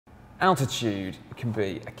Altitude can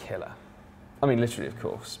be a killer. I mean, literally, of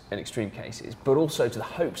course, in extreme cases, but also to the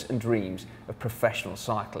hopes and dreams of professional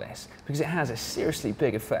cyclists, because it has a seriously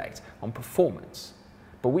big effect on performance.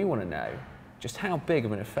 But we want to know just how big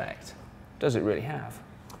of an effect does it really have?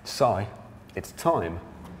 Si, it's time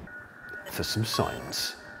for some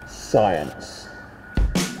science. Science.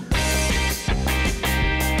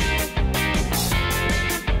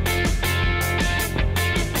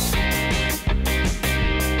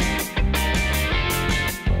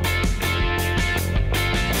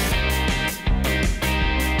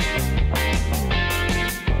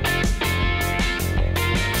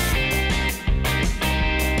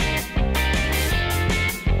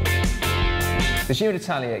 The Giro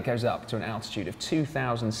D'Italia goes up to an altitude of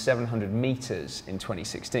 2,700 metres in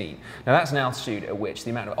 2016. Now that's an altitude at which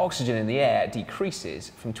the amount of oxygen in the air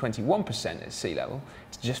decreases from 21% at sea level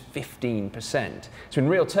to just 15%. So in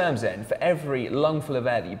real terms then, for every lungful of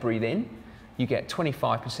air that you breathe in, you get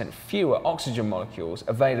 25% fewer oxygen molecules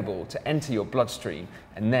available to enter your bloodstream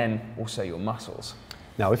and then also your muscles.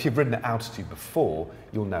 Now, if you've ridden at altitude before,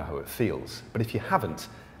 you'll know how it feels. But if you haven't,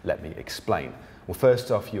 let me explain. Well,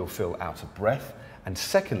 first off, you'll feel out of breath, and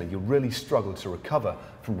secondly, you'll really struggle to recover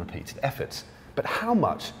from repeated efforts. But how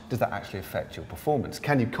much does that actually affect your performance?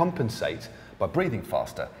 Can you compensate by breathing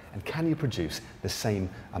faster, and can you produce the same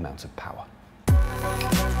amount of power?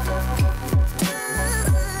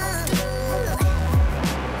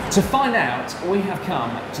 To find out, we have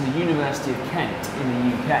come to the University of Kent in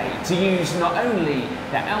the UK to use not only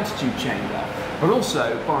their altitude chamber, but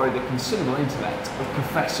also borrow the considerable intellect of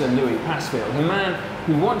Professor Louis Passfield, a man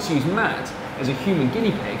who once used Matt as a human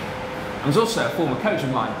guinea pig and was also a former coach of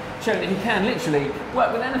mine, showing that he can literally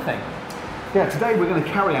work with anything. Yeah, today we're going to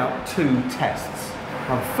carry out two tests.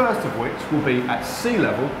 Now, the first of which will be at sea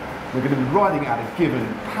level. We're going to be riding at a given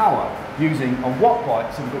power using a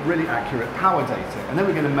Wattbike, so we've got really accurate power data. And then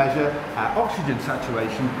we're going to measure our oxygen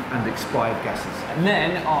saturation and expired gases. And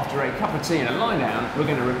then, after a cup of tea and a lie down, we're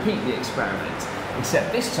going to repeat the experiment.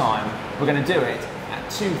 Except this time, we're going to do it at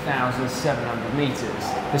 2,700 metres.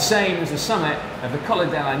 The same as the summit of the Colle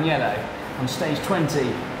Delle Agnello on stage 20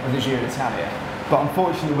 of the Giro D'Italia. But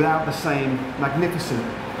unfortunately, without the same magnificent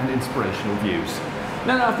and inspirational views.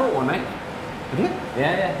 No, I brought one, mate. Have you?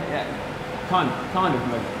 Yeah. Kind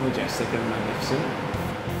of majestic and magnificent.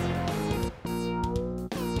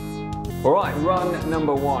 All right, run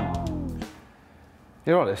number one.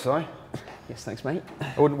 You're right there, Si. Yes, thanks, mate.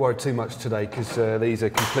 I wouldn't worry too much today because these are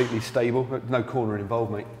completely stable. No cornering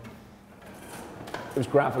involved, mate. It was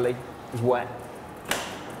gravelly, it was wet,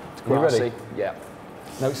 it's grassy. You ready? Yeah.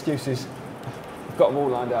 No excuses. I've got them all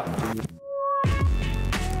lined up.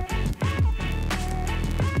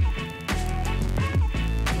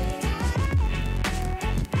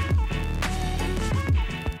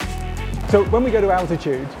 So when we go to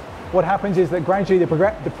altitude, what happens is that gradually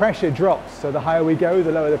the pressure drops. So the higher we go, the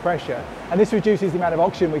lower the pressure. And this reduces the amount of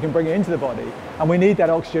oxygen we can bring into the body. And we need that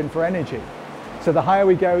oxygen for energy. So the higher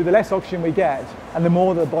we go, the less oxygen we get, and the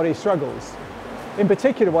more the body struggles. In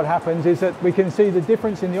particular, what happens is that we can see the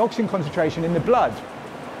difference in the oxygen concentration in the blood.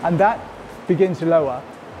 And that begins to lower.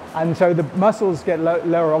 And so the muscles get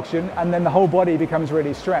lower oxygen, and then the whole body becomes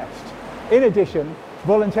really stressed. In addition,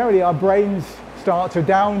 voluntarily our brains start to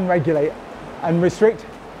down-regulate and restrict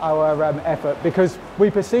our effort because we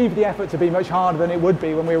perceive the effort to be much harder than it would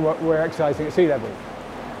be when we're exercising at sea level.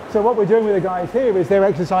 So what we're doing with the guys here is they're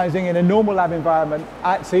exercising in a normal lab environment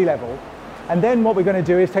at sea level, and then what we're going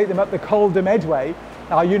to do is take them up the Colle Delle Agnello,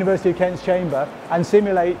 our University of Kent's chamber, and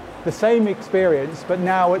simulate the same experience but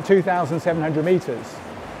now at 2,700 metres.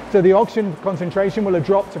 So the oxygen concentration will have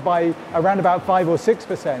dropped by around about 5 or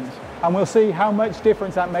 6%, and we'll see how much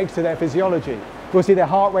difference that makes to their physiology. We'll see their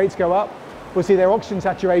heart rates go up, we'll see their oxygen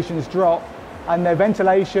saturations drop, and their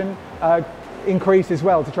ventilation increase as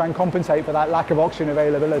well to try and compensate for that lack of oxygen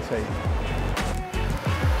availability.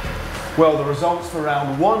 Well, the results for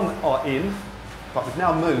round one are in, but we've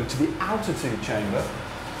now moved to the altitude chamber,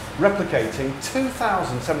 replicating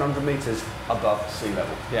 2,700 metres above sea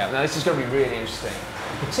level. Yeah, now this is going to be really interesting,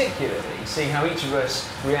 particularly seeing how each of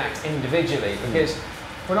us react individually, because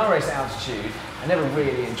when I raced at altitude, I never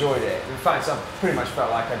really enjoyed it. In fact, I pretty much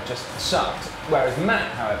felt like I just sucked. Whereas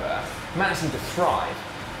Matt, however, Matt seemed to thrive.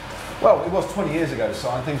 Well, it was 20 years ago, so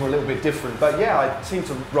I think we're a little bit different. But yeah, I seemed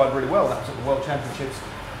to ride really well. That was at the World Championships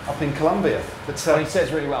up in Colombia. But well, he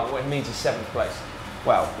says really well. What it means is 7th place.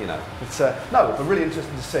 Well, you know, it's no, but really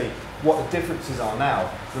interesting to see what the differences are now.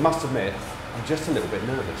 I must admit, I'm just a little bit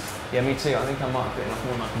nervous. Yeah, me too. I think I might have bitten off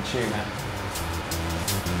more than I can chew now.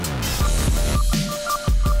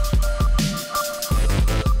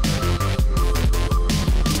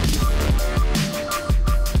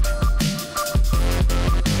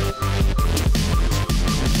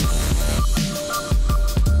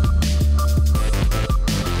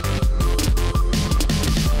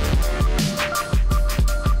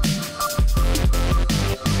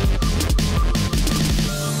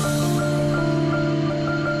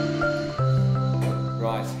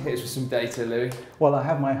 some data, Louis? Well, I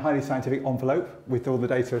have my highly scientific envelope with all the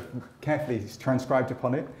data carefully transcribed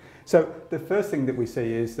upon it. So the first thing that we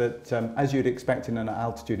see is that, as you'd expect in an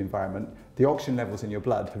altitude environment, the oxygen levels in your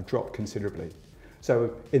blood have dropped considerably.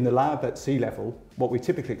 So in the lab at sea level, what we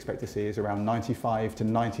typically expect to see is around 95 to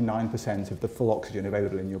 99% of the full oxygen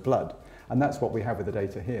available in your blood. And that's what we have with the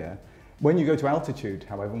data here. When you go to altitude,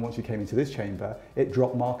 however, once you came into this chamber, it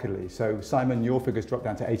dropped markedly. So Simon, your figures dropped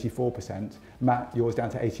down to 84%, Matt, yours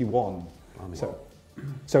down to 81.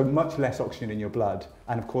 So much less oxygen in your blood.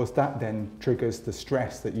 And of course, that then triggers the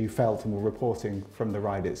stress that you felt and were reporting from the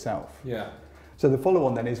ride itself. Yeah. So the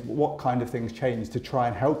follow-on then is what kind of things change to try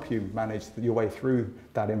and help you manage your way through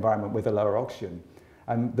that environment with a lower oxygen.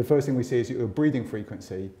 And the first thing we see is your breathing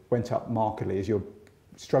frequency went up markedly as you're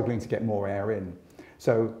struggling to get more air in.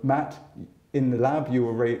 So Matt, in the lab you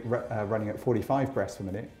were running at 45 breaths per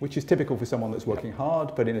minute, which is typical for someone that's working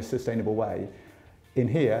hard but in a sustainable way. In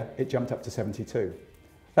here, it jumped up to 72.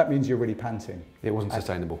 That means you're really panting. It wasn't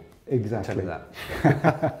sustainable. Exactly. I'll tell you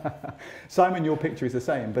that. Simon, your picture is the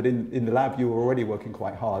same, but in the lab you were already working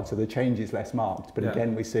quite hard, so the change is less marked. But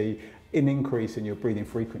again, we see an increase in your breathing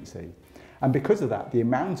frequency. And because of that, the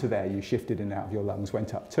amount of air you shifted in and out of your lungs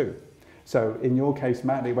went up too. So in your case,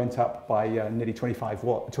 Matt, it went up by nearly 25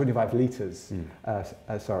 litres,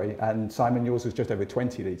 and Simon, yours was just over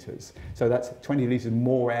 20 litres. So that's 20 litres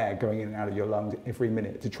more air going in and out of your lungs every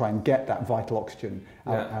minute to try and get that vital oxygen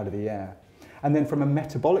out of the air. And then from a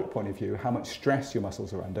metabolic point of view, how much stress your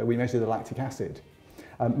muscles are under, we measure the lactic acid.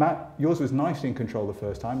 Matt, yours was nicely in control the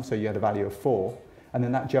first time, so you had a value of 4. And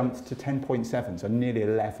then that jumped to 10.7, so nearly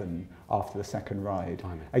 11 after the second ride.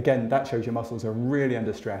 Again, that shows your muscles are really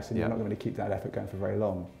under stress and you're not going to keep that effort going for very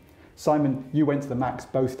long. Simon, you went to the max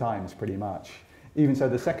both times pretty much. Even so,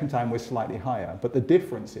 the second time was slightly higher, but the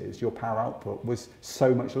difference is your power output was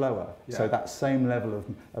so much lower. So that same level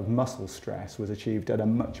of muscle stress was achieved at a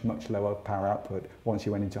much, much lower power output once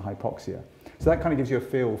you went into hypoxia. So that kind of gives you a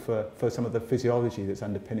feel for some of the physiology that's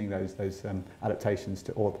underpinning those adaptations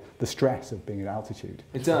to, or the stress of being at altitude.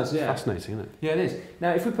 It does, yeah. Fascinating, isn't it? Yeah, it is.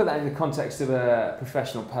 Now, if we put that in the context of a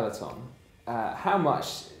professional peloton, how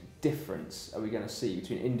much difference are we going to see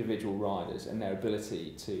between individual riders and their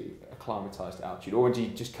ability to acclimatise to altitude, or do you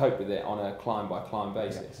just cope with it on a climb-by-climb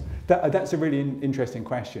basis? That's a really interesting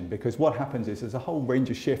question, because what happens is there's a whole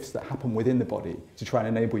range of shifts that happen within the body to try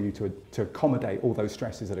and enable you to accommodate all those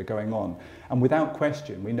stresses that are going on. And without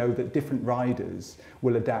question, we know that different riders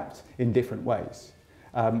will adapt in different ways.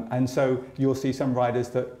 And so you'll see some riders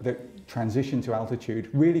that transition to altitude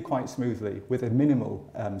really quite smoothly with a minimal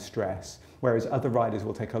stress, whereas other riders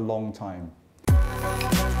will take a long time.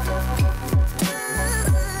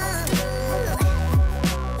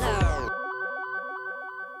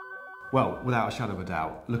 Well, without a shadow of a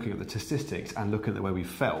doubt, looking at the statistics and looking at the way we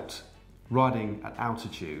felt, riding at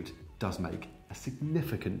altitude does make a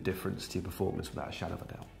significant difference to your performance without a shadow of a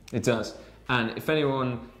doubt. It does. And if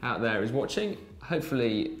anyone out there is watching,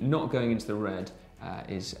 hopefully not going into the red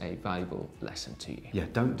is a valuable lesson to you. Yeah,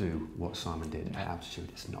 don't do what Simon did at altitude.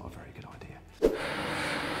 It's not a very good idea.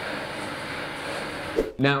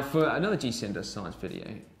 Now, for another GCN Does Science video,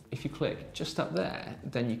 if you click just up there,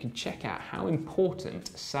 then you can check out how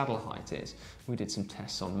important saddle height is. We did some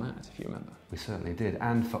tests on Matt, if you remember. We certainly did.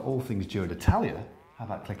 And for all things Giro D'Italia, how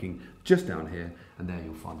about clicking just down here, and there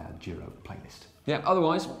you'll find our Giro playlist. Yeah,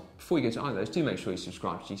 otherwise, before you go to either of those, do make sure you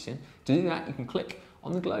subscribe to GCN. To do that, you can click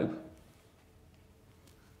on the globe.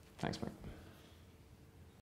 Thanks, mate.